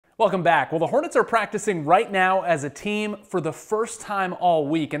Welcome back. Well, the Hornets are practicing right now as a team for the first time all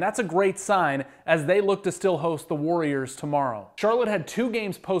week, and that's a great sign as they look to still host the Warriors tomorrow. Charlotte had 2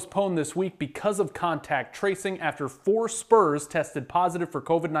 games postponed this week because of contact tracing after 4 Spurs tested positive for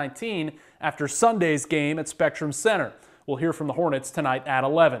COVID-19 after Sunday's game at Spectrum Center. We'll hear from the Hornets tonight at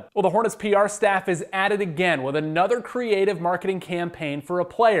 11. Well, the Hornets PR staff is at it again with another creative marketing campaign for a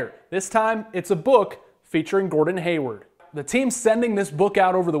player. This time, it's a book featuring Gordon Hayward. The team's sending this book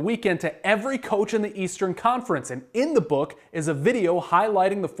out over the weekend to every coach in the Eastern Conference, and in the book is a video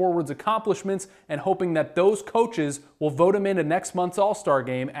highlighting the forward's accomplishments and hoping that those coaches will vote him into next month's All-Star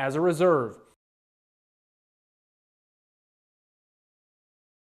game as a reserve.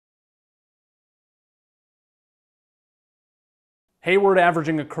 Hayward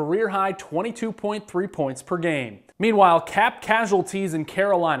averaging a career-high 22.3 points per game. Meanwhile, cap casualties in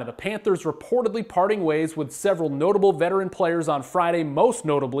Carolina. The Panthers reportedly parting ways with several notable veteran players on Friday, most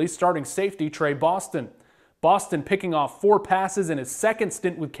notably starting safety Tre Boston. Boston picking off 4 passes in his second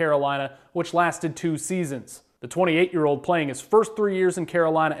stint with Carolina, which lasted 2 seasons. The 28-year-old playing his first 3 years in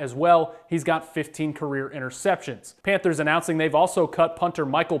Carolina as well. He's got 15 career interceptions. Panthers announcing they've also cut punter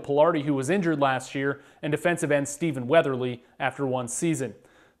Michael Pilardi, who was injured last year, and defensive end Stephen Weatherly after 1 season.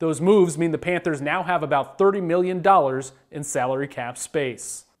 Those moves mean the Panthers now have about $30 million in salary cap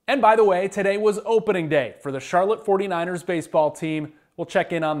space. And by the way, today was opening day for the Charlotte 49ers baseball team. We'll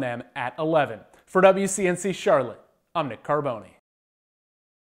check in on them at 11. For WCNC Charlotte, I'm Nick Carboni.